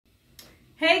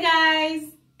Hey guys,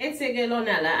 it's your girl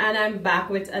Onella and I'm back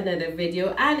with another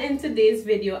video. And in today's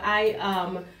video I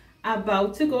am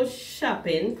about to go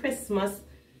shopping. Christmas,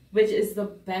 which is the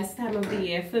best time of the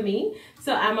year for me,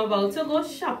 so I'm about to go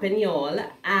shopping, y'all.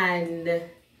 And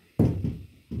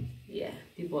yeah,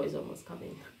 the boy's almost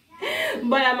coming.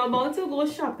 But I'm about to go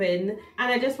shopping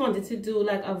and I just wanted to do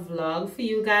like a vlog for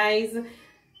you guys.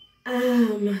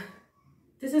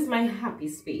 This is my happy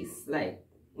space, like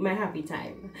my happy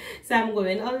time. So I'm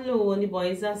going alone. The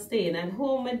boys are staying at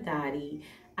home with daddy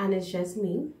and it's just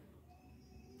me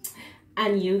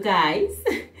and you guys.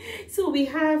 So we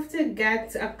have to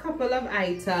get a couple of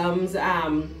items.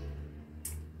 I'm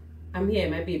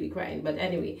hearing my baby crying, but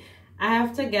anyway, I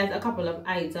have to get a couple of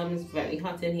items. Very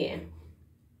hot in here.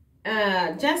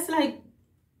 Just like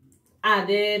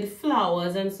added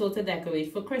flowers and so to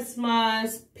decorate for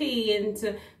Christmas, paint,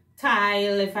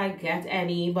 tile if I get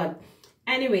any. But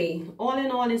anyway, all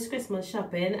in all, it's Christmas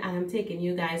shopping and I'm taking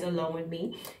you guys along with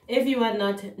me. If you are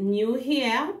not new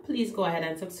here, please go ahead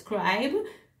and subscribe.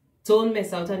 Don't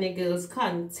miss out on your girls'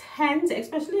 content,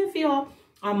 especially if you're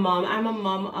a mom. I'm a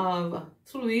mom of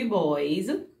 3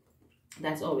 boys.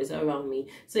 That's always around me.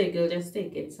 So your girl just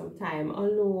taking some time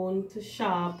alone to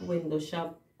shop, window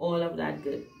shop, all of that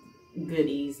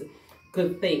goodies,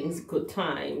 good things, good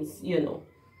times, you know.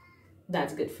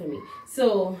 That's good for me.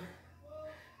 So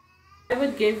I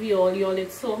would give y'all,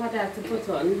 it's so hot I had to put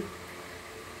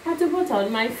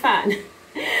on my fan.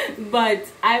 But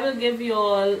I will give you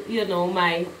all, you know,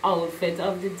 my outfit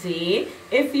of the day.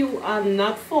 If you are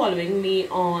not following me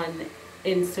on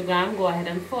Instagram, go ahead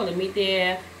and follow me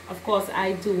there. Of course,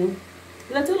 I do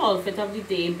little outfit of the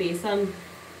day based on,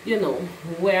 you know,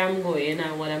 where I'm going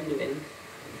and what I'm doing.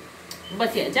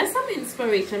 But yeah, just some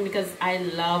inspiration because I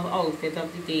love outfit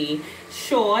of the day.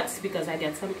 Shorts because I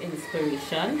get some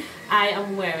inspiration. I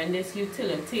am wearing this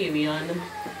utilitarian.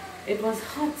 It was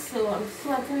hot, so I'm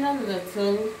sweating a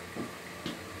little.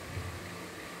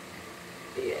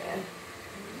 Yeah.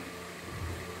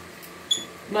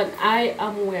 But I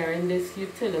am wearing this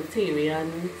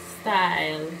utilitarian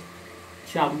style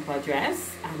jumper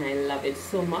dress and I love it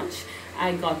so much.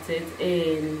 I got it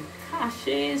in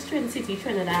Caches, Trinity City,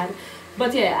 Trinidad.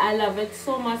 But yeah, I love it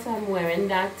so much. I'm wearing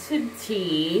that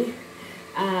today.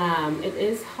 It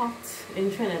is hot in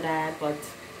Trinidad, but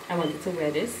I wanted to wear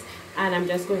this. And I'm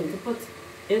just going to put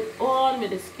it on with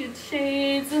the cute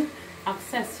shades,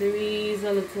 accessories,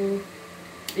 a little,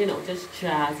 you know, just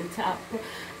jazz it up.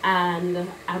 And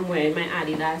I'm wearing my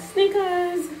Adidas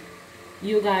sneakers.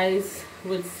 You guys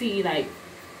would see like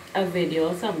a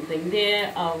video or something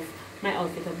there of my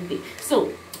outfit of the day.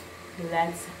 So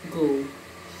let's go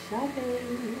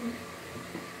shopping.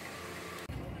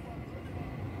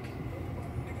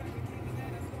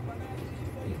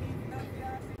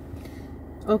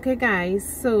 Okay guys,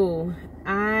 so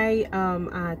I am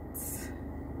at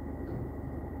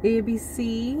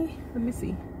ABC, let me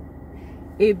see,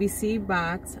 ABC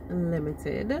Bags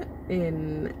Limited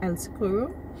in El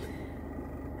Socorro.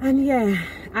 And yeah,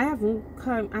 I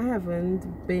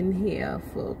haven't been here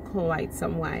for quite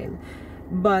some while.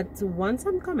 But once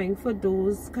I'm coming for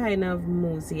those kind of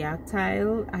mosaic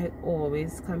tile, I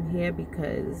always come here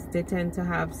because they tend to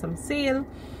have some sale.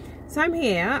 So I'm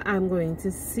here. I'm going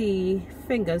to see,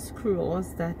 fingers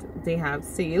crossed, that they have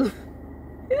sale.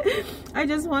 I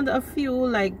just want a few,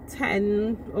 like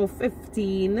 10 or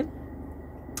 15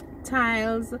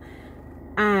 tiles.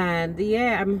 And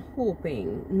yeah, I'm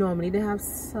hoping. Normally they have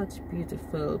such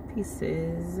beautiful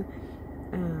pieces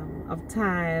of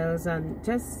tiles and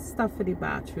just stuff for the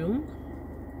bathroom.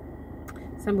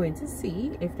 So I'm going to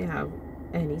see if they have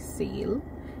any sale,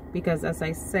 because as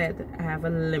I said, I have a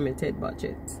limited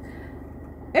budget.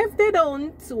 If they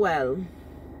don't, well,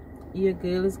 your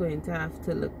girl is going to have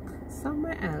to look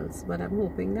somewhere else, but I'm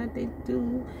hoping that they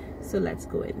do. So let's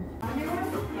go in.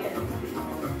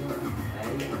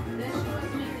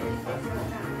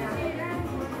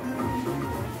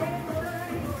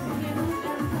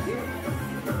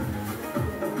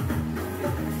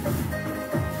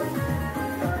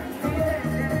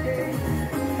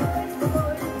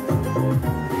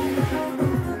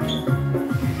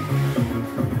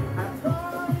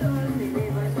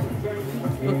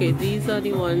 Okay, these are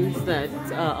the ones that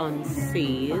are on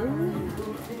sale.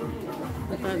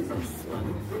 Look at this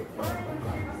one.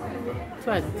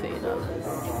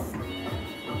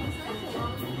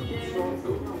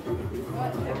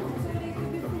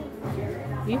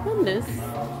 $20. Even this.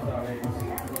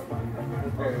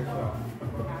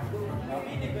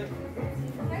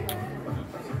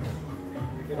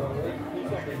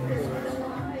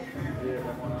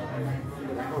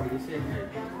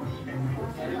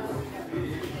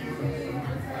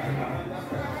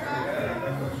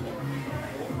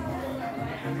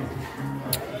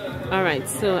 Alright,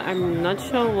 so I'm not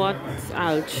sure what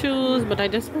I'll choose, but I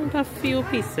just want a few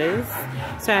pieces.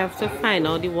 So I have to find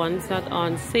out the ones that are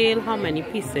on sale, how many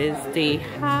pieces they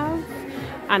have.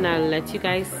 And I'll let you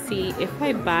guys see. If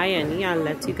I buy any, I'll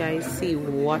let you guys see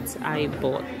what I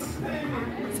bought.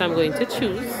 So I'm going to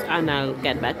choose and I'll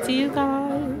get back to you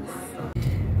guys.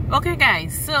 Okay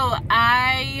guys, so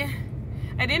I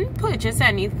didn't purchase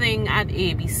anything at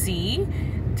ABC.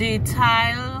 The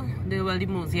tile, the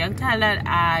mosaic tile that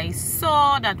I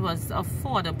saw that was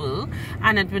affordable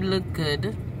and it would look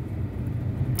good,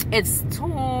 it's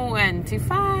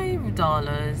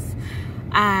 $25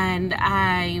 and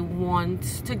I want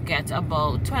to get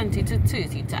about 20 to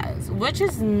 30 tiles, which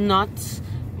is not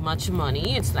much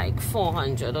money. It's like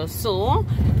 400 or so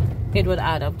it would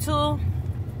add up to,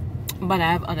 but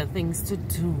I have other things to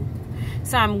do.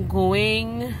 So I'm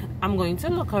going to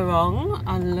look around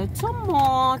a little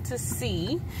more to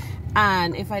see,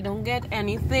 and if I don't get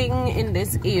anything in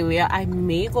this area, I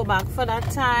may go back for that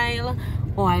tile,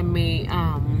 or I may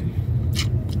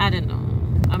I don't know.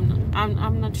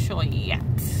 I'm not sure yet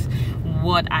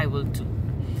what I will do.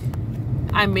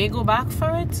 I may go back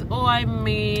for it or I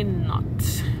may not.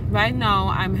 Right now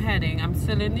I'm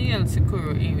still in the El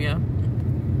Socorro area,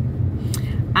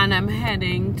 and I'm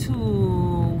heading to,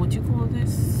 what you call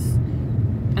this?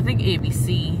 I think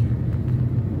ABC.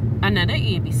 Another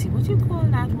ABC. What do you call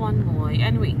that one, boy?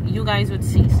 Anyway, you guys would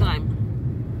see. So I'm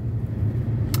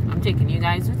taking you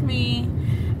guys with me.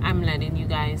 I'm letting you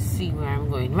guys see where I'm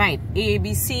going. Right,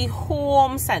 ABC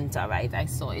Home Center, right? I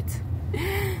saw it.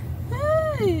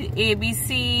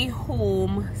 ABC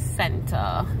Home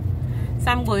Center.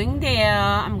 So I'm going there.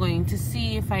 I'm going to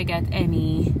see if I get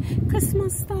any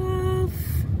Christmas stuff.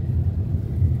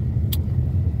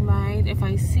 Right, if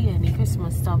I see any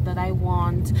Christmas stuff that I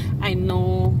want. I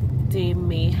know they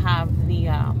may have the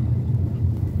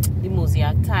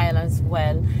mosaic tile as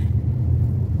well.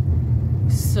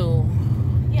 So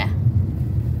yeah,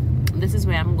 this is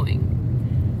where I'm going.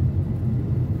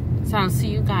 So I'll see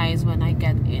you guys when I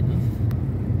get in.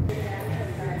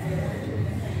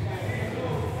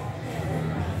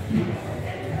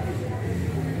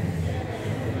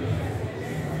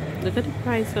 Look at the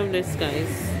price of this,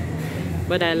 guys,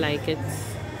 but I like it,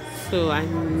 so I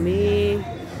may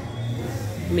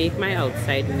make my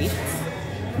outside meat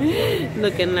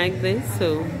looking like this.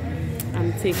 So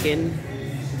I'm taking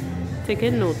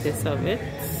notice of it.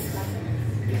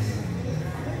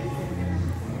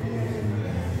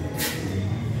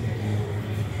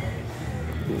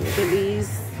 Look at these,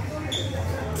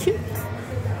 cute.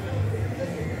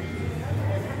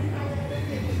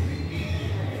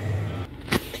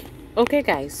 Okay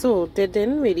guys, so they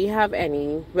didn't really have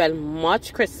any, well,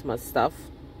 much Christmas stuff.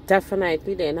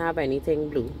 Definitely didn't have anything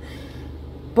blue,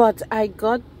 but I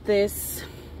got this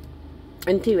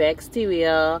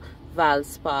exterior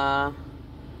Valspar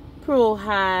Pro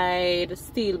Hide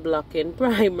steel blocking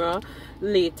primer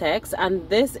latex, and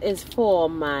this is for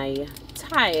my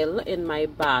tile in my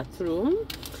bathroom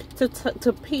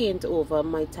to paint over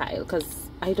my tile, because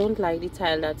I don't like the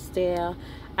tile that's there.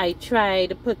 I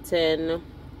tried putting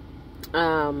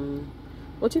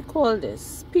what you call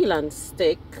this, peel and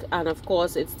stick, and of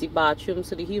course it's the bathroom,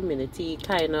 so the humidity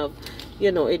kind of,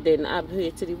 you know, it didn't adhere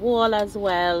to the wall as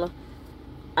well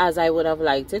as I would have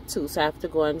liked it to, so I have to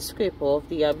go and scrape off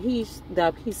the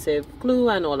adhesive glue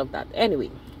and all of that. Anyway,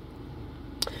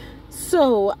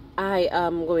 so I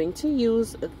am going to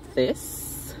use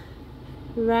this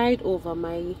right over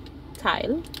my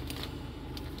tile,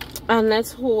 and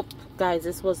let's hope, guys,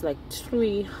 this was like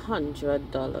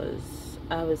 $300.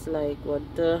 I was like, what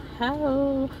the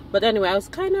hell? But anyway, I was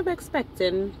kind of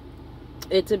expecting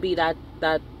it to be that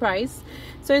price,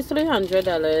 so it's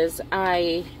 $300.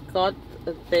 I got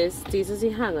these are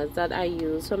the hangers that I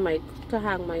use for to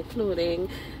hang my clothing,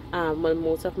 well,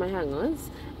 most of my hangers,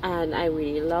 and I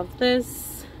really love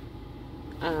this.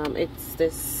 It's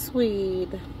this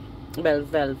suede, well,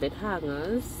 velvet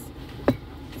hangers,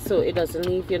 so it doesn't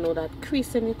leave, you know, that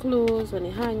crease in your clothes when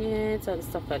you hang it and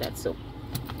stuff like that. So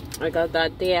I got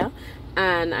that there,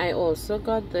 and I also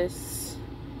got this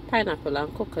pineapple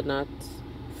and coconut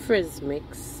frizz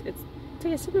mix. It's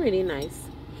tasting really nice.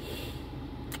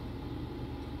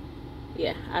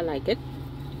 Yeah, I like it.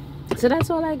 So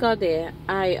that's all I got there.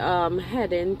 I am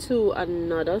heading to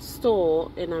another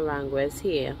store in Aranguez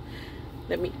here.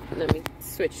 Let me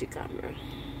switch the camera.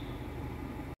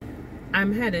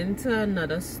 I'm heading to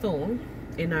another store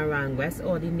in Aranguez,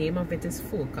 or the name of it is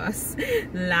Focus.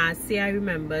 Last year I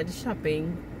remembered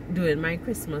doing my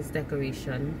Christmas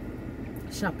decoration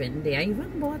shopping there. I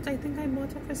think I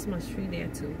bought a Christmas tree there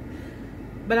too.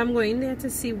 But I'm going there to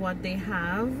see what they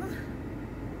have.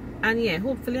 And yeah,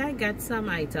 hopefully I get some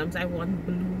items. I want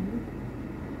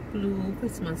blue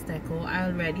Christmas decor. I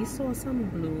already saw some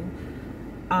blue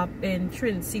up in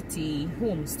Trin City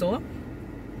Home Store.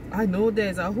 I know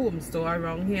there's a home store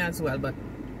around here as well, but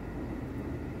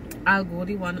I'll go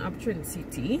the one up Trin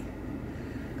City.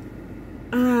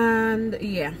 And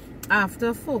yeah,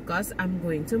 after Focus, I'm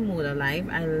going to Moda Live.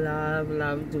 I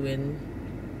love doing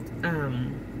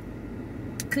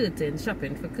curtains,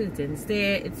 shopping for curtains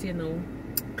there. It's, you know,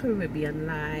 Caribbean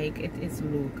like, it is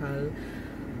local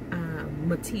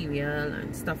material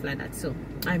and stuff like that. So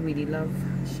I really love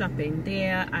shopping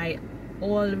there. I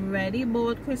already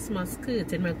bought Christmas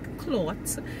curtain, well,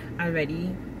 cloth. I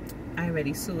already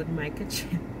sewed my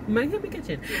kitchen.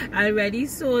 I already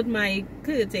sewed my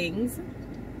curtains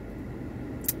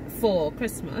for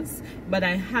Christmas, but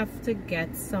I have to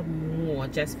get some more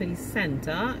just for the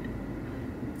center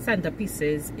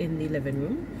pieces in the living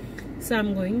room. So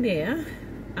I'm going there,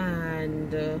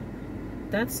 and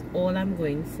that's all I'm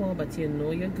going for. But you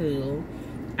know your girl,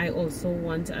 I also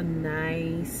want a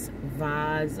nice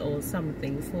vase or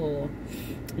something for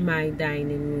my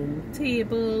dining room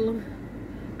table.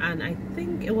 And I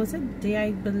think it was a day,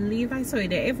 I believe I saw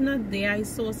it there. If not there, I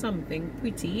saw something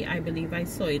pretty. I believe I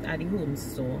saw it at the home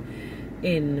store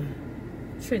in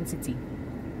Trin City.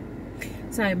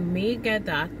 So I may get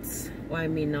that, or I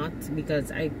may not,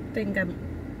 because I think I'm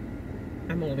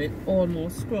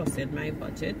almost crossing my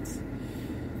budget.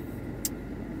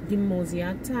 The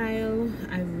mosaic tile,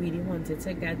 I really wanted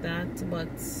to get that, but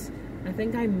I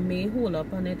think I may hold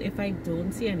up on it if I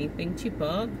don't see anything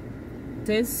cheaper.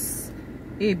 This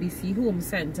ABC Home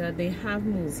Center, they have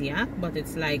mosaic, but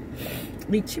it's like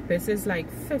the cheapest is like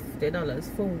 $50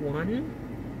 for one,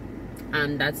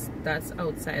 and that's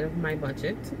outside of my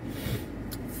budget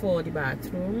for the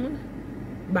bathroom.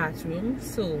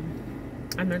 So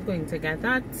I'm not going to get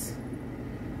that.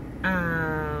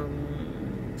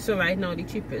 So right now the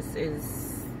cheapest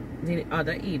is the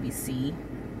other ABC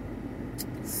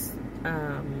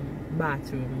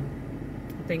bathroom,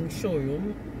 I think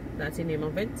showroom, that's the name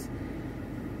of it.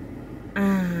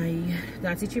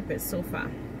 That's the cheapest so far.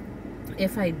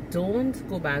 If I don't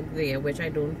go back there, which I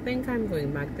don't think I'm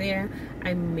going back there,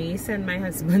 I may send my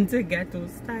husband to Ghetto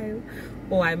Style,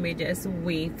 or I may just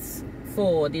wait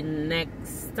for the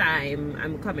next time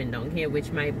I'm coming down here,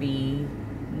 which might be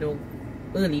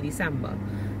early December.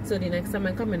 So the next time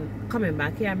I'm coming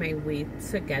back here, I might wait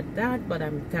to get that. But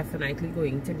I'm definitely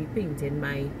going to be painting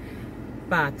my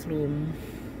bathroom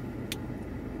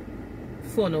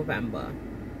for November.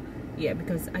 Yeah,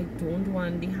 because I don't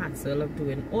want the hassle of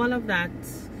doing all of that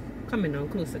coming on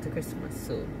closer to Christmas.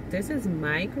 So this is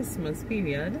my Christmas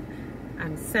period.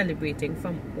 I'm celebrating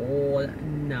from all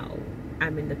now.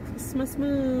 I'm in the Christmas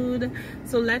mood.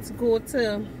 So let's go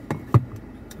to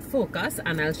Focus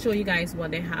and I'll show you guys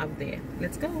what they have there.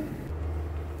 Let's go.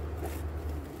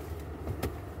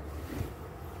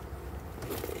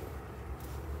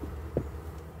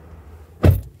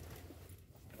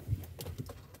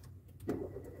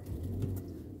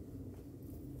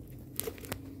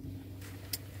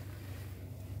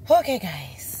 Okay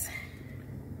guys,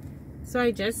 so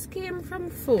I just came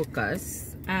from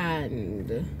Focus,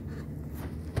 and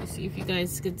let's see if you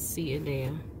guys could see it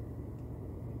there.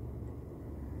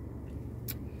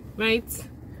 Right,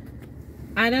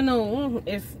 I don't know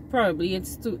if probably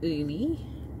it's too early,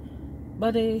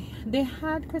 but they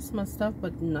had Christmas stuff,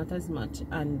 but not as much,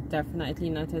 and definitely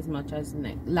not as much as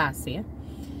last year.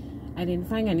 I didn't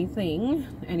find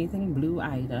anything blue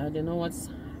either. I don't know what's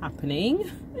happening.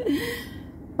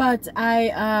 But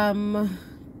I am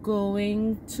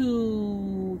going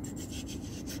to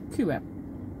Curep.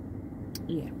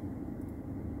 Yeah.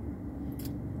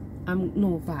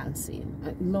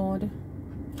 Valsing. Lord.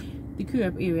 The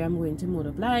Curep area, I'm going to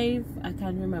Moda Live. I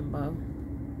can't remember.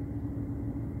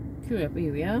 Curep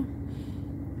area.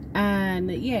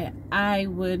 And yeah, I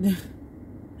would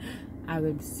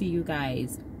see you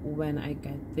guys when I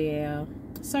get there.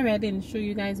 Sorry I didn't show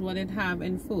you guys what it have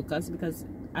in Focus, because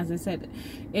as I said,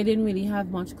 it didn't really have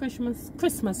much Christmas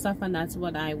stuff, and that's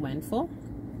what I went for.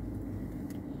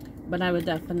 But I will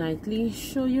definitely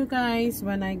show you guys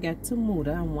when I get to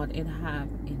Moda and what it have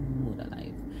in Moda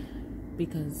Live,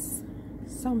 because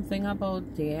something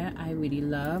about there I really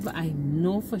love. I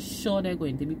know for sure they're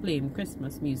going to be playing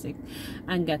Christmas music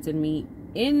and getting me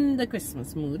in the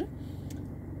Christmas mood.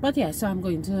 But yeah, so I'm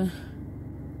going to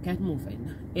get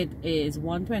moving. It is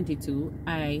 1:22.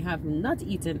 I have not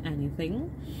eaten anything,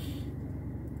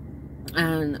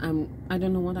 and I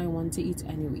don't know what I want to eat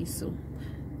anyway, so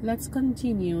let's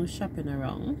continue shopping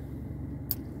around.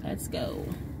 Let's go.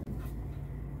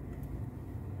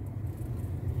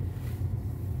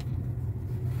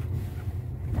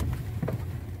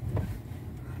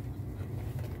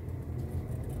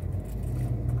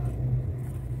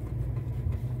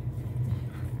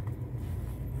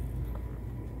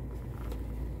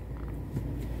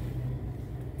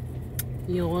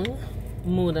 Y'all,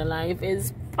 Mood Alive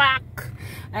is back.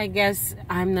 I guess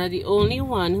I'm not the only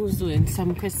one who's doing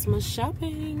some Christmas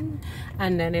shopping,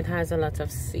 and then it has a lot of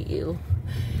sale.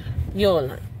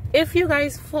 Y'all, if you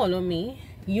guys follow me,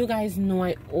 you guys know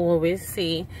I always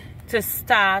say to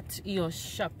start your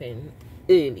shopping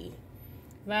early,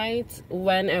 right?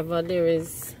 Whenever there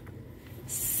is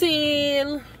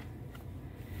sale,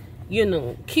 you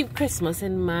know, keep Christmas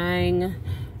in mind.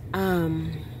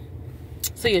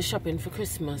 So you're shopping for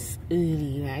Christmas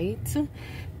early, right?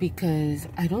 Because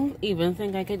I don't even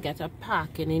think I could get a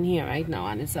parking in here right now,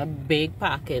 and it's a big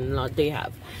parking lot they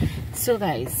have. So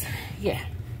guys, yeah,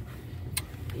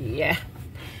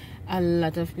 a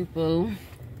lot of people.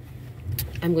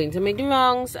 I'm going to make the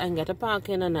rounds and get a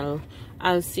parking, and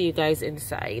I'll see you guys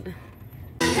inside.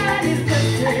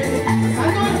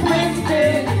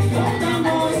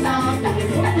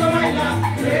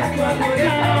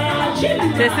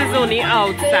 This is only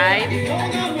outside.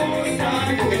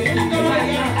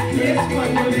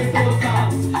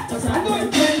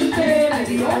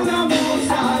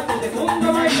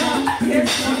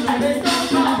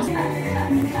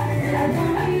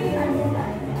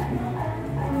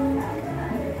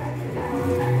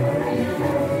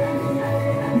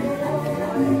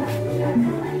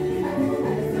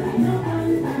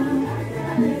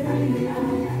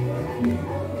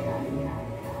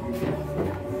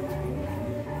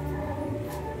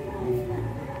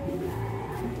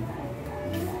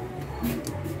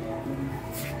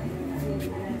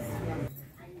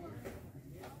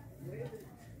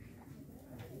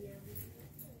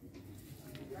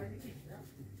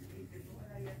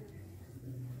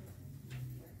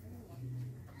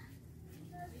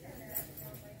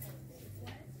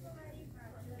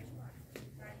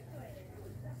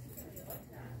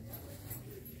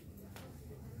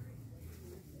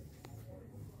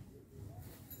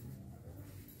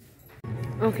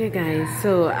 Okay guys,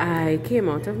 so I came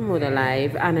out of Mood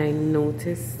Alive and I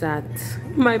noticed that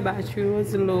my battery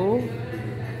was low.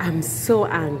 I'm so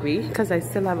angry because I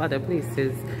still have other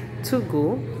places to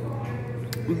go,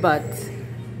 but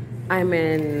I'm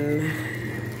in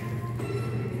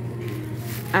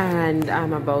and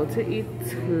I'm about to eat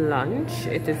lunch.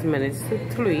 It is minutes to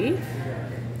 3.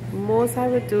 Most I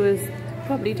would do is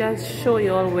probably just show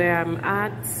you all where I'm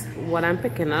at, what I'm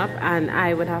picking up, and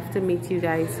I would have to meet you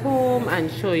guys home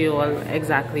and show you all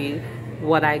exactly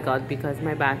what I got because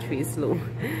my battery is low.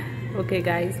 Okay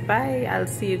guys, bye. I'll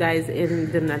see you guys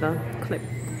in the another clip.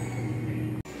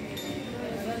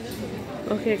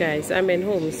 Okay guys, I'm in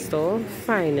Home Store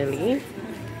finally.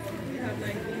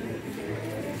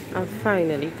 I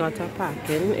finally got a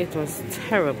parking. It was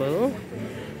terrible.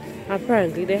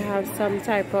 Apparently they have some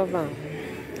type of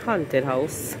haunted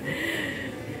house.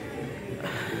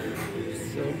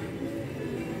 So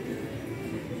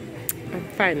I'm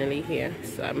finally here,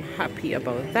 so I'm happy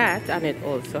about that. And it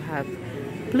also have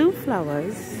blue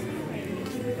flowers,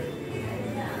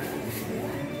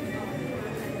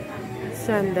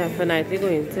 so I'm definitely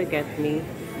going to get me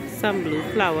some blue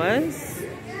flowers.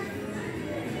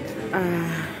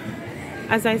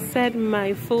 As I said,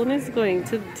 my phone is going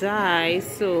to die,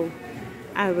 so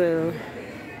I will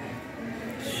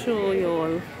show you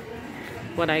all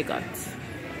what I got.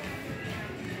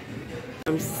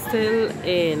 I'm still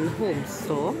in Home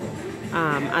Store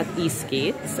at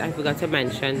Eastgates. I forgot to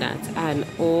mention that. And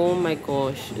oh my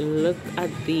gosh, look at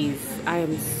these. I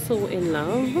am so in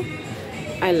love.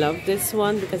 I love this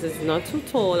one because it's not too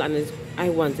tall, and I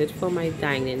want it for my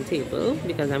dining table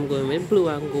because I'm going with blue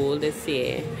and gold this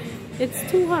year. It's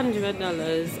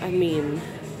 $200. I mean,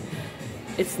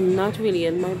 it's not really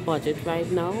in my budget right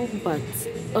now, but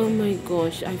oh my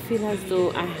gosh, I feel as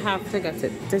though I have to get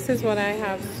it. This is what I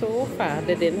have so far.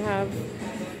 They didn't have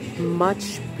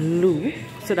much blue,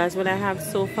 so that's what I have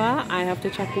so far. I have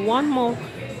to check one more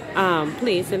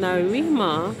place in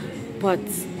Arima, but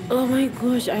oh my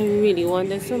gosh, I really want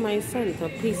this for my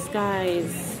centerpiece,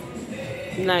 guys.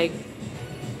 Like,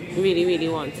 really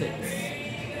want it.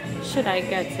 Should I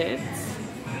get it?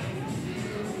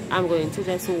 I'm going to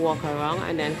just walk around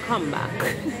and then come back.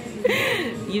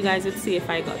 You guys would see if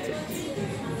I got it.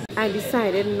 I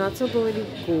decided not to go with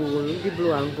the gold, the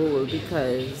blue and gold,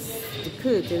 because the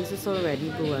curtains is already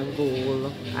blue and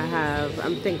gold.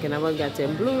 I'm thinking about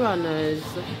getting blue runners,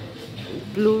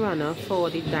 blue runner for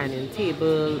the dining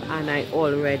table, and I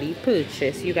already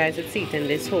purchased, you guys would see it in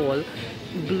this haul,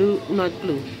 blue, not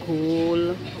blue,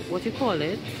 gold, what you call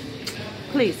it,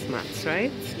 placemats,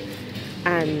 right?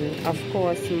 And of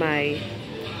course my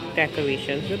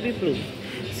decorations will be blue,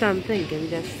 so I'm thinking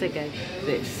just to get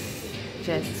this.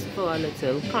 just for a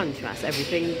little contrast.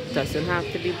 Everything doesn't have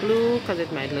to be blue because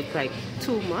it might look like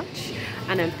too much.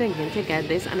 And I'm thinking to get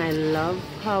this, and I love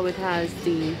how it has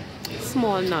the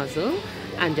small nozzle,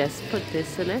 and just put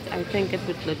this in it. I think it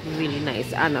would look really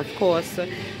nice. And of course,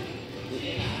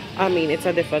 I mean, it's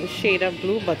a different shade of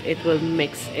blue, but it will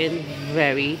mix in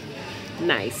very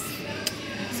nice.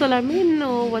 So let me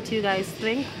know what you guys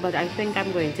think, but I think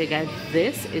I'm going to get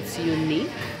this. It's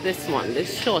unique. This one,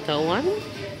 this shorter one,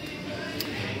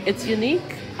 it's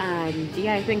unique, and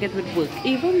yeah, I think it would work.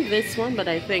 Even this one, but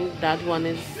I think that one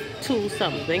is too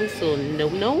something, so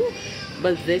no.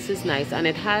 But this is nice, and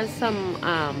it has some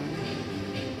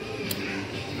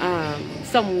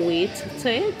weight to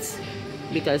it,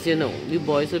 because you know the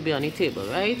boys will be on the table,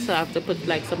 right? So I have to put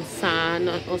like some sand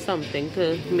or something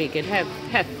to make it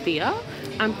heftier,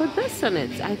 and put this on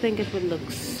it. I think it would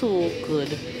look so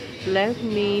good. Let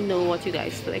me know what you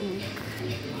guys think.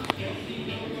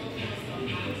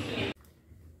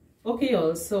 Okay,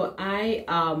 y'all, so I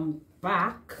am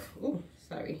back. Oh,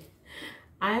 sorry.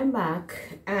 I am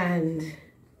back, and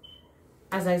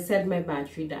as I said, my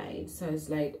battery died, so it's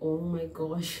like, oh my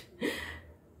gosh.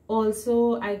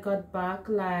 Also, I got back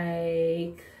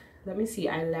like, let me see,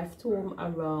 I left home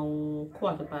around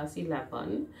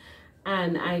 11:15,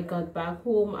 and I got back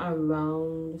home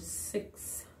around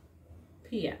 6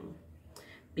 p.m.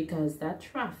 because that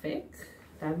traffic,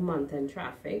 that mountain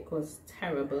traffic, was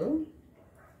terrible.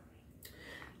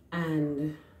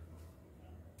 And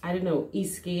I don't know,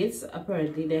 Eastgate's,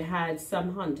 apparently they had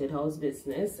some haunted house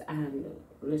business, and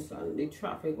listen, the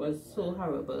traffic was so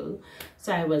horrible.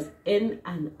 So I was in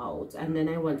and out, and then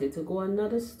I wanted to go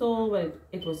another store, but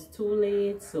it was too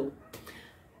late. So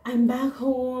I'm back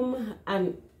home,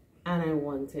 and I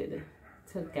wanted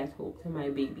to get home to my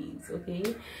babies, okay?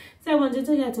 So I wanted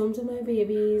to get home to my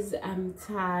babies. I'm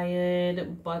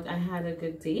tired, but I had a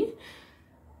good day.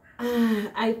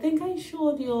 I think I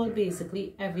showed you all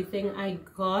basically everything I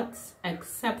got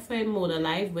except for in Moda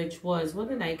Life, which was, what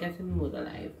did I get in Moda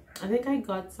Life? I think I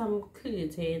got some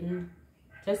curtain,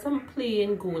 just some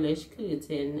plain goldish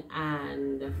curtain,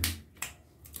 and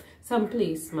some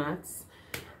placemats.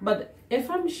 But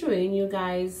if I'm showing you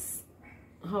guys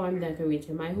how I'm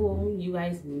decorating my home, you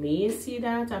guys may see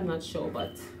that, I'm not sure,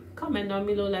 but comment down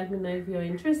below, let me know if you're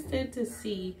interested to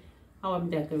see how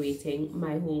I'm decorating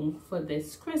my home for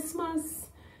this Christmas,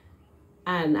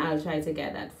 and I'll try to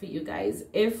get that for you guys.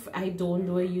 If I don't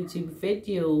do a YouTube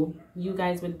video, you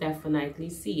guys would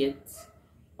definitely see it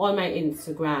on my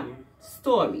Instagram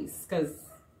stories, because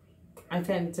I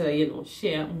tend to, you know,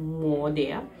 share more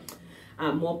there,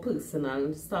 more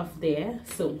personal stuff there.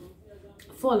 So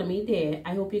follow me there.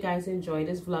 I hope you guys enjoy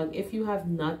this vlog. If you have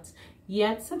not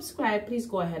yet subscribed, please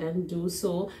go ahead and do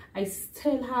so. I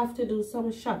still have to do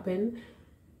some shopping.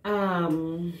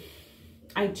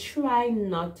 I try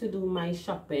not to do my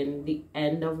shopping the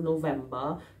end of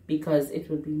November, because it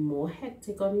will be more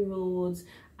hectic on the roads,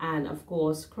 and of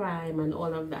course crime and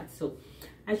all of that. So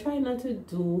I try not to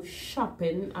do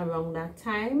shopping around that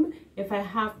time. If I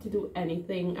have to do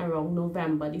anything around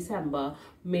November, December,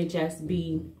 may just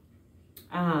be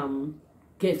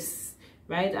gifts,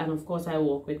 right? And of course I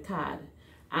work with card,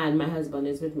 and my husband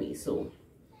is with me, so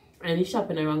any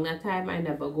shopping around that time, I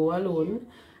never go alone.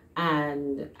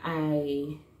 And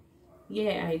I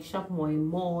shop more in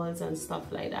malls and stuff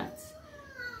like that.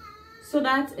 So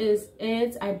that is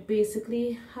it. I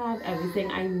basically have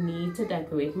everything I need to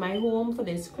decorate my home for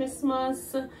this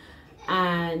Christmas.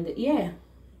 And yeah,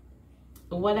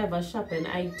 whatever shopping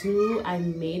I do, I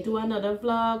may do another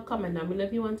vlog. Comment down below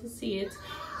if you want to see it,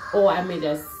 or I may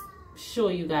just show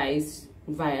you guys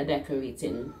via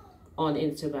decorating on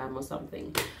Instagram or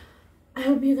something. I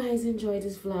hope you guys enjoyed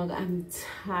this vlog. I'm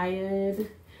tired,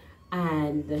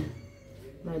 and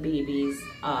my babies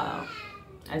are,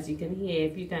 as you can hear,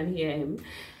 if you can hear him,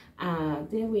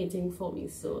 they're waiting for me.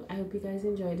 So I hope you guys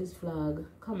enjoyed this vlog.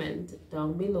 Comment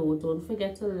down below. Don't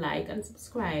forget to like and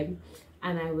subscribe,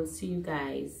 and I will see you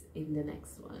guys in the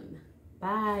next one.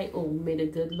 Bye. Oh, may the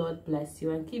good Lord bless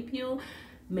you and keep you.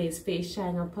 May his face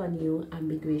shine upon you and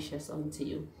be gracious unto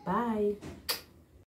you. Bye.